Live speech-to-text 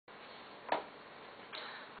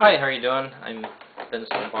Hi, how are you doing? I'm Vince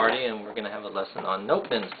Lombardi, and we're going to have a lesson on note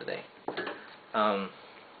bends today. I've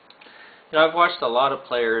watched a lot of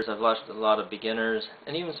players, I've watched a lot of beginners,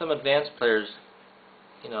 and even some advanced players,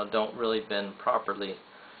 don't really bend properly.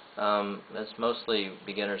 It's mostly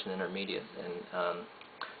beginners and intermediate. And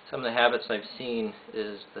some of the habits I've seen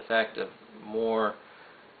is the fact of more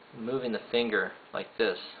moving the finger like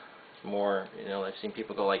this. More, I've seen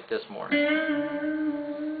people go like this more.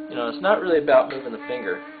 It's not really about moving the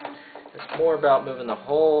finger. It's more about moving the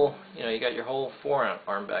whole, you got your whole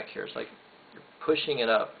forearm back here. It's like you're pushing it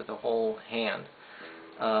up with the whole hand.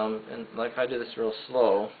 And like if I do this real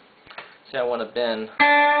slow, say I want to bend.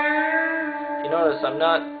 You notice I'm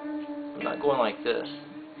not going like this,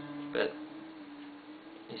 but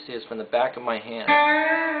you see it's from the back of my hand,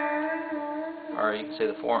 or you can say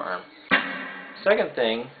the forearm. Second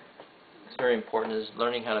thing that's very important is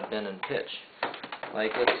learning how to bend and pitch.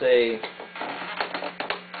 Like let's say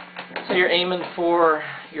you're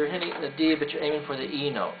hitting the D, but you're aiming for the E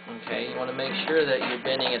note. Okay, you want to make sure that you're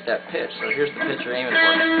bending at that pitch. So here's the pitch you're aiming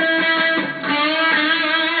for.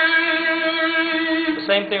 The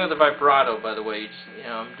same thing with the vibrato, by the way.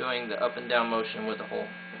 I'm doing the up and down motion with the whole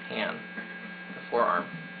hand, the forearm.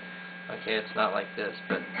 Okay, it's not like this,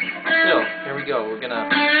 but still, here we go.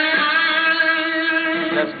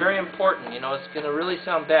 That's very important. It's gonna really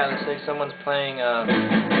sound bad. Let's say someone's playing a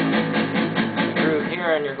groove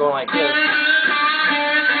here, and you're going like this.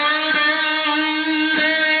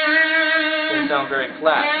 It's gonna sound very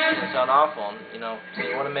flat. It's gonna sound awful. So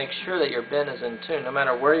you want to make sure that your bend is in tune, no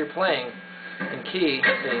matter where you're playing in key.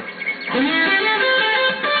 See.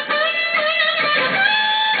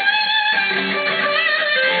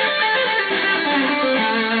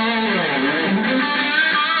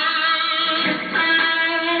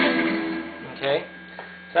 Okay,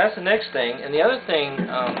 so that's the next thing. And the other thing,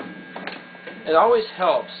 it always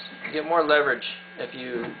helps get more leverage if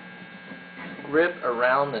you grip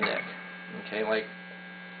around the neck. Okay, like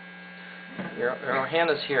your hand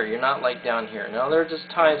is here. You're not like down here. Now there are just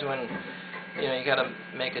times when you got to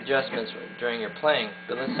make adjustments during your playing.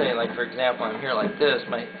 But let's say, like for example, I'm here like this.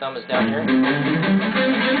 My thumb is down here.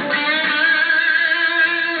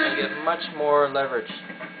 I get much more leverage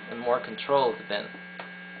and more control of the bend.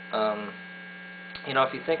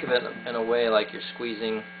 If you think of it in a way like you're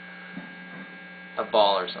squeezing a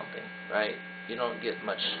ball or something, right? You don't get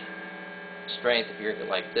much strength if you're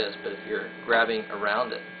like this, but if you're grabbing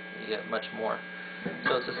around it, you get much more.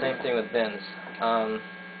 So it's the same thing with bends.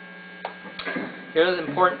 The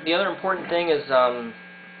other important thing is to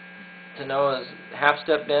know is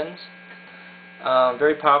half-step bends.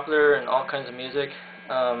 Very popular in all kinds of music.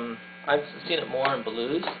 I've seen it more in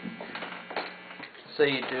blues.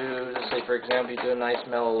 Say for example, you do a nice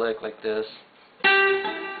mellow lick like this.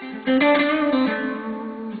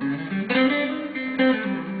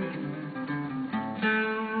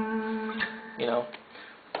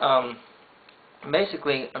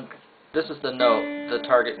 Basically, this is the note, the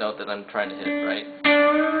target note that I'm trying to hit, right?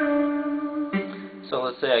 So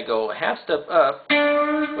let's say I go half step up,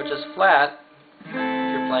 which is flat, if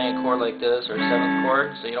you're playing a chord like this, or a 7th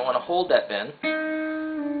chord, so you don't want to hold that bend,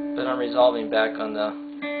 but I'm resolving back on the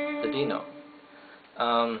D note.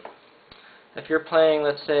 If you're playing,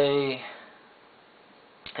 let's say,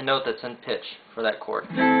 a note that's in pitch for that chord,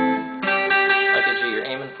 like a G, you're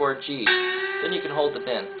aiming for a G, then you can hold the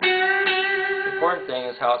bend. The important thing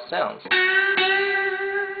is how it sounds.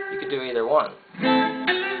 You could do either one.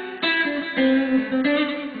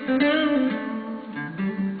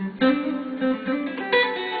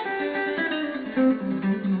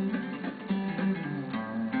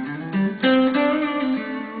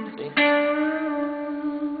 See?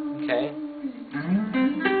 Okay.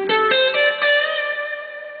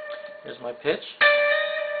 Here's my pitch.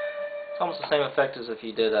 It's almost the same effect as if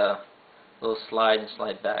you did a little slide and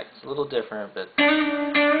slide back. It's a little different, but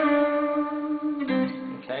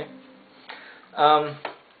okay.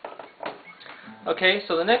 Okay,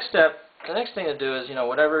 so the next thing to do is,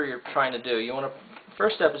 whatever you're trying to do,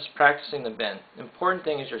 first step is practicing the bend. The important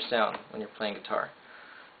thing is your sound when you're playing guitar.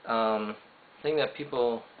 The thing that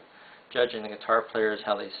people judging the guitar player is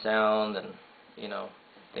how they sound and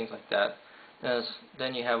things like that. And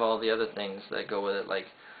then you have all the other things that go with it, like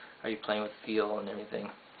are you playing with feel and everything.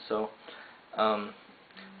 So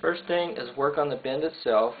first thing is work on the bend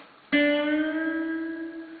itself.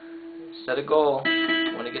 Set a goal.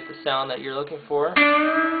 You want to get the sound that you're looking for.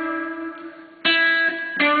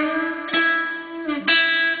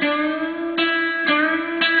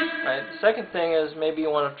 Right. The second thing is maybe you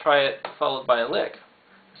want to try it followed by a lick.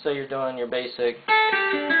 So you're doing your basic.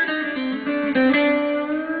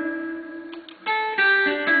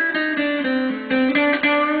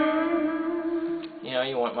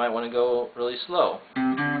 go really slow.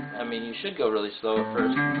 I mean, you should go really slow at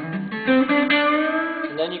first.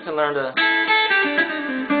 And then you can learn to...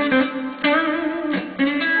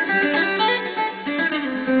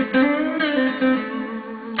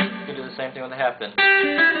 You can do the same thing with the half bend.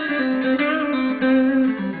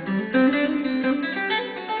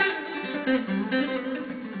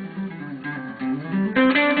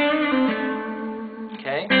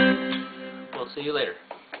 Okay? We'll see you later.